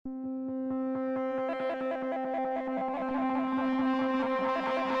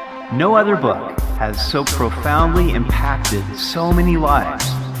No other book has so profoundly impacted so many lives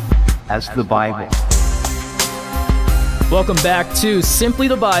as the Bible. Welcome back to Simply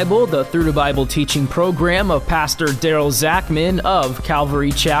the Bible, the Through the Bible teaching program of Pastor Daryl Zachman of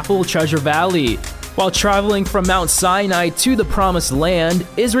Calvary Chapel, Treasure Valley. While traveling from Mount Sinai to the Promised Land,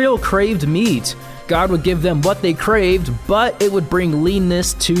 Israel craved meat. God would give them what they craved, but it would bring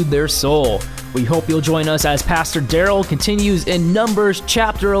leanness to their soul. We hope you'll join us as Pastor Daryl continues in Numbers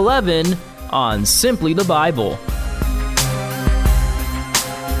chapter 11 on Simply the Bible.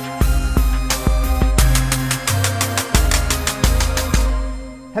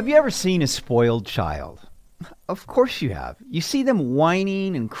 Have you ever seen a spoiled child? Of course you have. You see them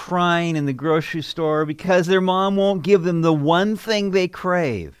whining and crying in the grocery store because their mom won't give them the one thing they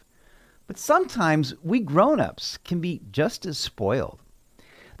crave. But sometimes we grown-ups can be just as spoiled.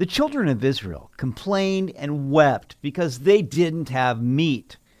 The children of Israel complained and wept because they didn't have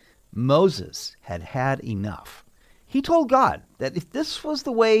meat. Moses had had enough. He told God that if this was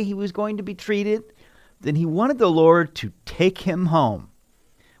the way he was going to be treated, then he wanted the Lord to take him home.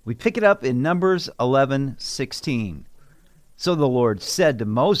 We pick it up in Numbers 11:16. So the Lord said to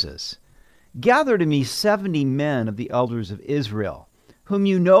Moses, "Gather to me 70 men of the elders of Israel, whom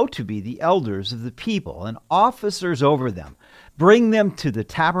you know to be the elders of the people and officers over them. Bring them to the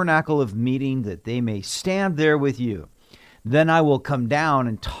tabernacle of meeting that they may stand there with you. Then I will come down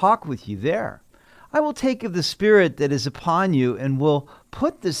and talk with you there. I will take of the Spirit that is upon you and will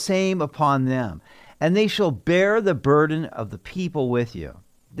put the same upon them, and they shall bear the burden of the people with you,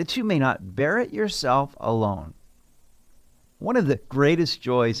 that you may not bear it yourself alone." One of the greatest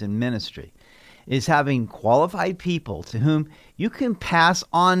joys in ministry is having qualified people to whom you can pass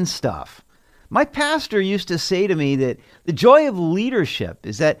on stuff. My pastor used to say to me that the joy of leadership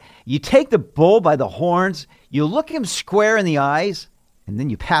is that you take the bull by the horns, you look him square in the eyes, and then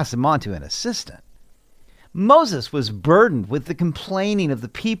you pass him on to an assistant. Moses was burdened with the complaining of the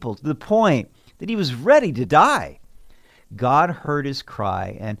people to the point that he was ready to die. God heard his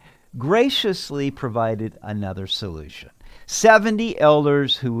cry and graciously provided another solution. 70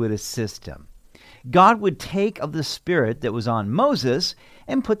 elders who would assist him. God would take of the Spirit that was on Moses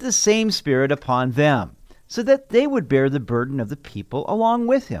and put the same Spirit upon them, so that they would bear the burden of the people along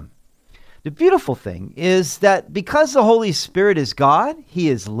with him. The beautiful thing is that because the Holy Spirit is God, he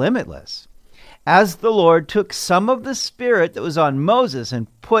is limitless. As the Lord took some of the Spirit that was on Moses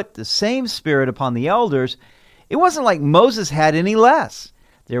and put the same Spirit upon the elders, it wasn't like Moses had any less.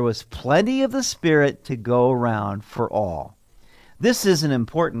 There was plenty of the Spirit to go around for all. This is an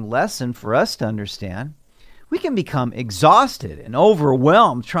important lesson for us to understand. We can become exhausted and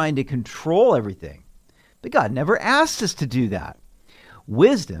overwhelmed trying to control everything. But God never asked us to do that.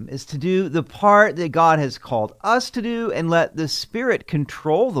 Wisdom is to do the part that God has called us to do and let the Spirit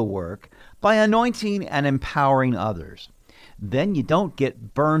control the work by anointing and empowering others. Then you don't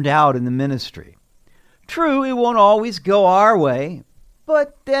get burned out in the ministry. True, it won't always go our way,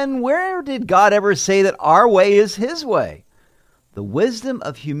 but then where did God ever say that our way is his way? The wisdom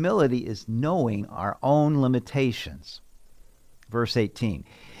of humility is knowing our own limitations. Verse 18,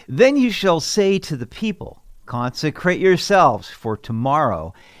 "Then you shall say to the people, consecrate yourselves for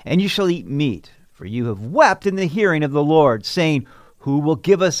tomorrow, and you shall eat meat, for you have wept in the hearing of the Lord, saying, who will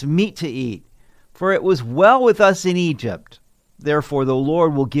give us meat to eat? For it was well with us in Egypt. Therefore the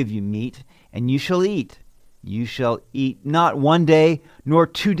Lord will give you meat, and you shall eat. You shall eat not 1 day, nor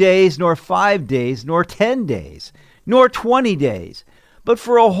 2 days, nor 5 days, nor 10 days, nor 20 days, but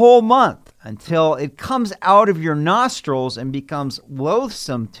for a whole month, until it comes out of your nostrils and becomes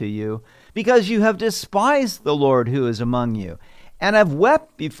loathsome to you, because you have despised the Lord who is among you, and have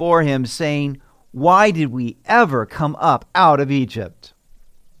wept before him, saying, why did we ever come up out of Egypt?"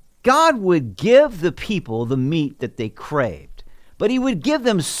 God would give the people the meat that they craved, but he would give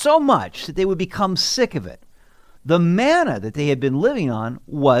them so much that they would become sick of it. The manna that they had been living on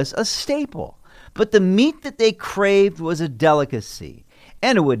was a staple, but the meat that they craved was a delicacy,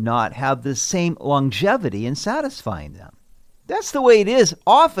 and it would not have the same longevity in satisfying them. That's the way it is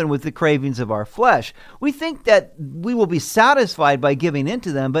often with the cravings of our flesh. We think that we will be satisfied by giving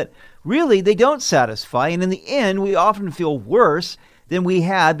into them, but really they don't satisfy, and in the end we often feel worse than we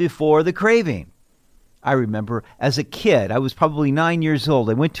had before the craving. I remember as a kid, I was probably 9 years old,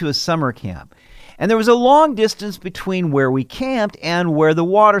 I went to a summer camp, and there was a long distance between where we camped and where the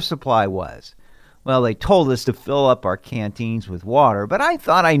water supply was. Well, they told us to fill up our canteens with water, but I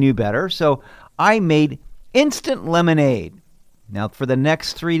thought I knew better, so I made instant lemonade. Now, for the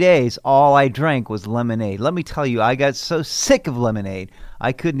next 3 days, all I drank was lemonade. Let me tell you, I got so sick of lemonade,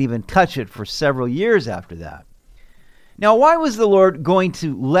 I couldn't even touch it for several years after that. Now, why was the Lord going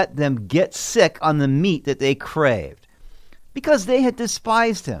to let them get sick on the meat that they craved? Because they had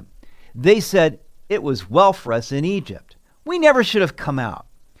despised him. They said, "It was well for us in Egypt. We never should have come out."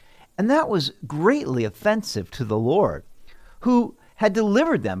 And that was greatly offensive to the Lord, who had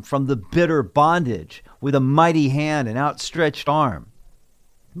delivered them from the bitter bondage with a mighty hand and outstretched arm.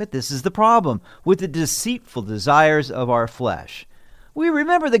 But this is the problem with the deceitful desires of our flesh. We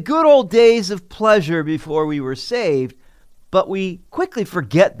remember the good old days of pleasure before we were saved, but we quickly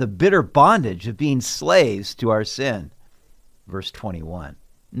forget the bitter bondage of being slaves to our sin. Verse 21.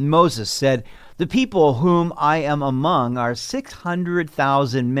 Moses said, "The people whom I am among are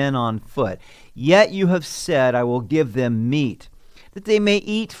 600,000 men on foot. Yet you have said, I will give them meat, that they may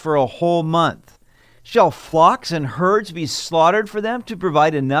eat for a whole month. Shall flocks and herds be slaughtered for them to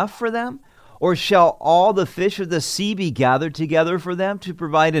provide enough for them? Or shall all the fish of the sea be gathered together for them to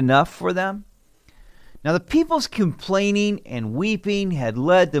provide enough for them?" Now the people's complaining and weeping had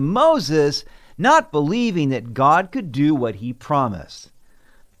led to Moses not believing that God could do what he promised.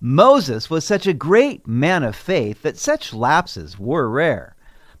 Moses was such a great man of faith that such lapses were rare.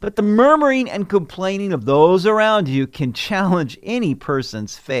 But the murmuring and complaining of those around you can challenge any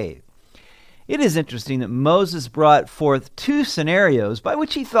person's faith. It is interesting that Moses brought forth two scenarios by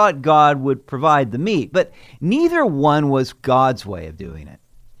which he thought God would provide the meat, but neither one was God's way of doing it.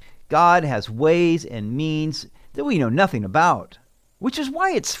 God has ways and means that we know nothing about, which is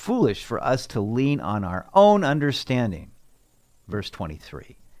why it's foolish for us to lean on our own understanding. Verse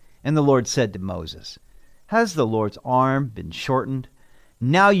 23. And the Lord said to Moses, "Has the Lord's arm been shortened?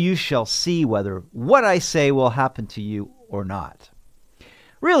 Now you shall see whether what I say will happen to you or not."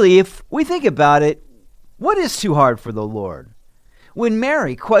 Really, if we think about it, what is too hard for the Lord? When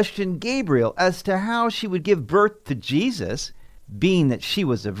Mary questioned Gabriel as to how she would give birth to Jesus, being that she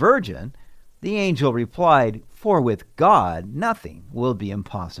was a virgin, the angel replied, "For with God nothing will be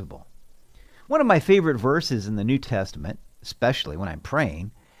impossible." One of my favorite verses in the New Testament, especially when I'm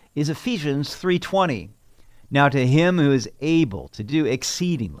praying, is Ephesians 3:20. Now to him who is able to do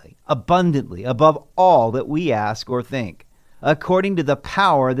exceedingly, abundantly, above all that we ask or think, according to the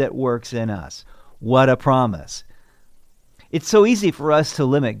power that works in us. What a promise. It's so easy for us to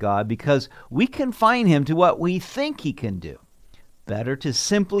limit God because we confine him to what we think he can do. Better to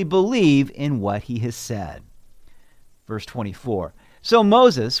simply believe in what he has said. Verse 24. So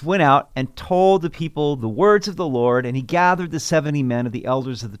Moses went out and told the people the words of the Lord, and he gathered the 70 men of the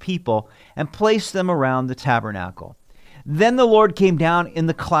elders of the people and placed them around the tabernacle. Then the Lord came down in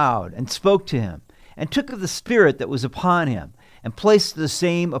the cloud and spoke to him, and took of the Spirit that was upon him, and placed the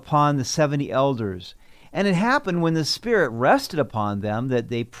same upon the 70 elders. And it happened when the Spirit rested upon them that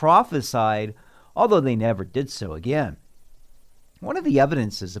they prophesied, although they never did so again. One of the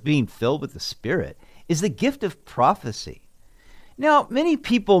evidences of being filled with the Spirit is the gift of prophecy. Now, many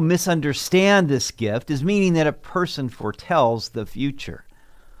people misunderstand this gift as meaning that a person foretells the future.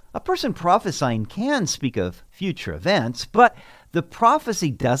 A person prophesying can speak of future events, but the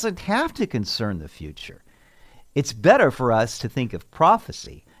prophecy doesn't have to concern the future. It's better for us to think of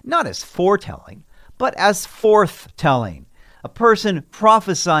prophecy not as foretelling, but as forthtelling. A person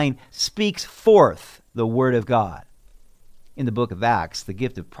prophesying speaks forth the word of God. In the book of Acts, the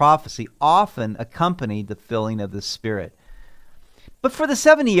gift of prophecy often accompanied the filling of the Spirit. But for the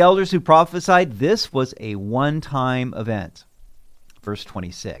 70 elders who prophesied, this was a one-time event. Verse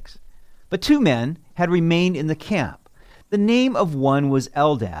 26. But 2 men had remained in the camp. The name of one was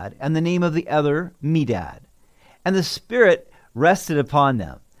Eldad, and the name of the other Medad. And the Spirit rested upon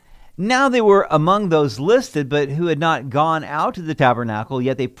them. Now they were among those listed, but who had not gone out to the tabernacle,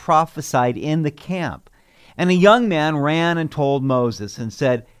 yet they prophesied in the camp. And a young man ran and told Moses and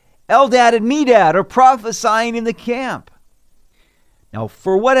said, "Eldad and Medad are prophesying in the camp." Now,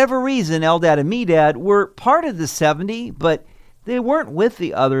 for whatever reason, Eldad and Medad were part of the 70, but they weren't with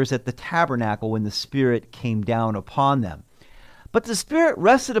the others at the tabernacle when the Spirit came down upon them. But the Spirit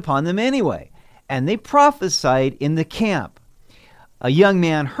rested upon them anyway, and they prophesied in the camp. A young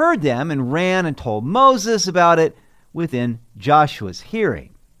man heard them and ran and told Moses about it within Joshua's hearing.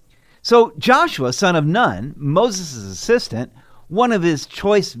 So Joshua, son of Nun, Moses' assistant, one of his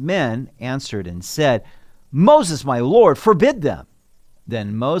choice men, answered and said, "Moses, my Lord, forbid them."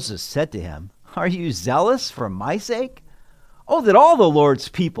 Then Moses said to him, "Are you zealous for my sake? Oh, that all the Lord's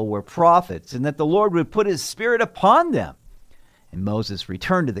people were prophets, and that the Lord would put his Spirit upon them." And Moses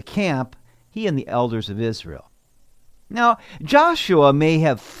returned to the camp, he and the elders of Israel. Now, Joshua may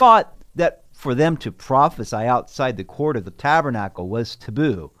have thought that for them to prophesy outside the court of the tabernacle was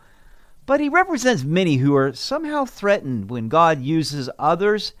taboo, but he represents many who are somehow threatened when God uses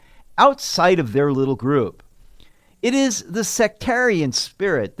others outside of their little group. It is the sectarian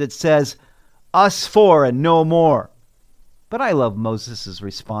spirit that says, us four and no more. But I love Moses'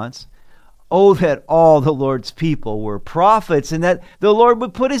 response. Oh, that all the Lord's people were prophets and that the Lord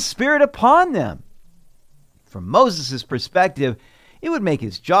would put his spirit upon them. From Moses' perspective, it would make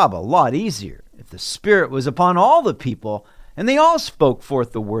his job a lot easier if the Spirit was upon all the people and they all spoke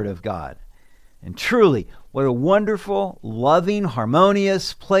forth the word of God. And truly, what a wonderful, loving,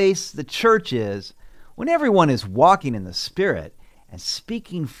 harmonious place the church is when everyone is walking in the Spirit and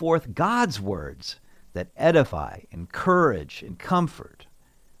speaking forth God's words that edify, encourage, and comfort.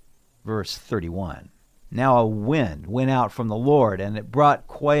 Verse 31. Now a wind went out from the Lord, and it brought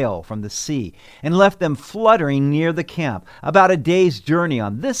quail from the sea, and left them fluttering near the camp, about a day's journey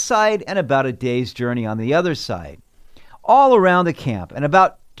on this side, and about a day's journey on the other side, all around the camp, and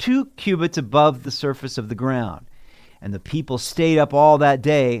about 2 cubits above the surface of the ground. And the people stayed up all that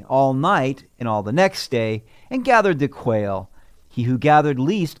day, all night, and all the next day, and gathered the quail. He who gathered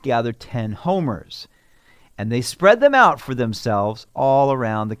least gathered 10 homers. And they spread them out for themselves all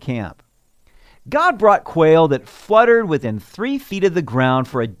around the camp. God brought quail that fluttered within 3 feet of the ground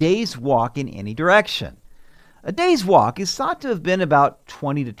for a day's walk in any direction. A day's walk is thought to have been about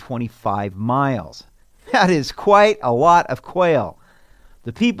 20 to 25 miles. That is quite a lot of quail.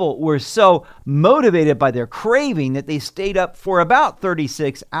 The people were so motivated by their craving that they stayed up for about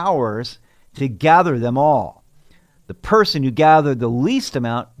 36 hours to gather them all. The person who gathered the least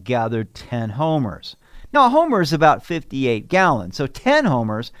amount gathered 10 homers. Now, a homer is about 58 gallons, so 10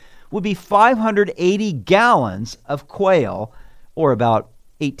 homers would be 580 gallons of quail, or about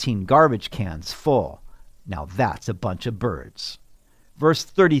 18 garbage cans full. Now that's a bunch of birds. Verse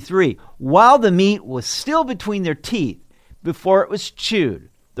 33, while the meat was still between their teeth, before it was chewed,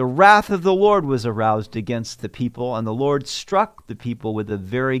 the wrath of the Lord was aroused against the people, and the Lord struck the people with a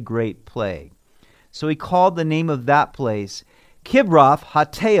very great plague. So he called the name of that place Kibroth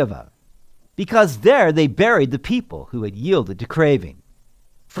Hattaavah, because there they buried the people who had yielded to craving.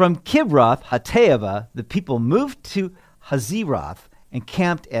 From Kibroth Hattaavah, the people moved to Hazeroth and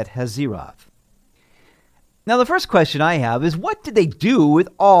camped at Hazeroth. Now, the first question I have is, what did they do with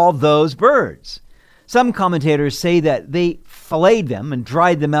all those birds? Some commentators say that they filleted them and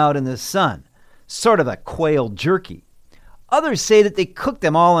dried them out in the sun, sort of a quail jerky. Others say that they cooked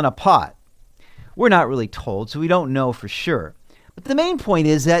them all in a pot. We're not really told, so we don't know for sure. But the main point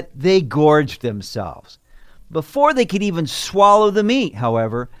is that they gorged themselves. Before they could even swallow the meat,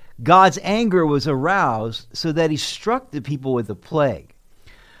 however, God's anger was aroused so that he struck the people with a plague.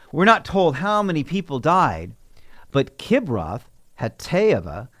 We're not told how many people died, but Kibroth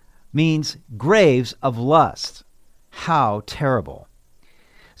Hattaavah means graves of lust. How terrible.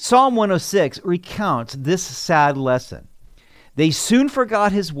 Psalm 106 recounts this sad lesson. They soon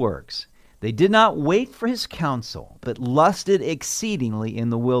forgot his works. They did not wait for his counsel, but lusted exceedingly in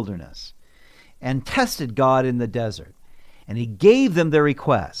the wilderness, and tested God in the desert. And he gave them their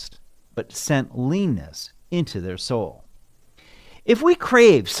request, but sent leanness into their soul. If we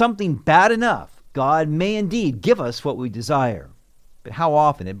crave something bad enough, God may indeed give us what we desire. But how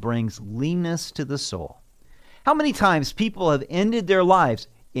often it brings leanness to the soul. How many times people have ended their lives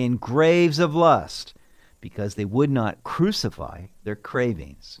in graves of lust because they would not crucify their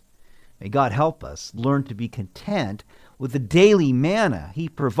cravings. May God help us learn to be content with the daily manna he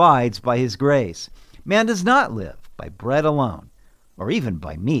provides by his grace. Man does not live by bread alone, or even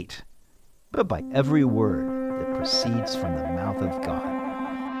by meat, but by every word that proceeds from the mouth of God.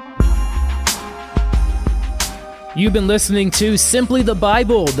 You've been listening to Simply the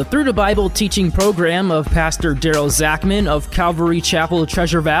Bible, the Through the Bible teaching program of Pastor Daryl Zachman of Calvary Chapel,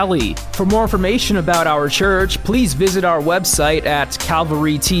 Treasure Valley. For more information about our church, please visit our website at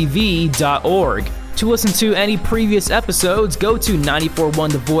calvarytv.org. To listen to any previous episodes, go to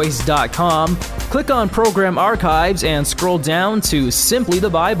 941thevoice.com, click on Program Archives, and scroll down to Simply the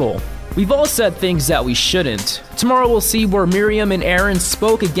Bible. We've all said things that we shouldn't. Tomorrow we'll see where Miriam and Aaron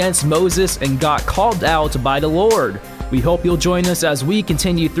spoke against Moses and got called out by the Lord. We hope you'll join us as we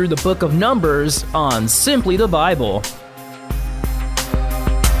continue through the book of Numbers on Simply the Bible.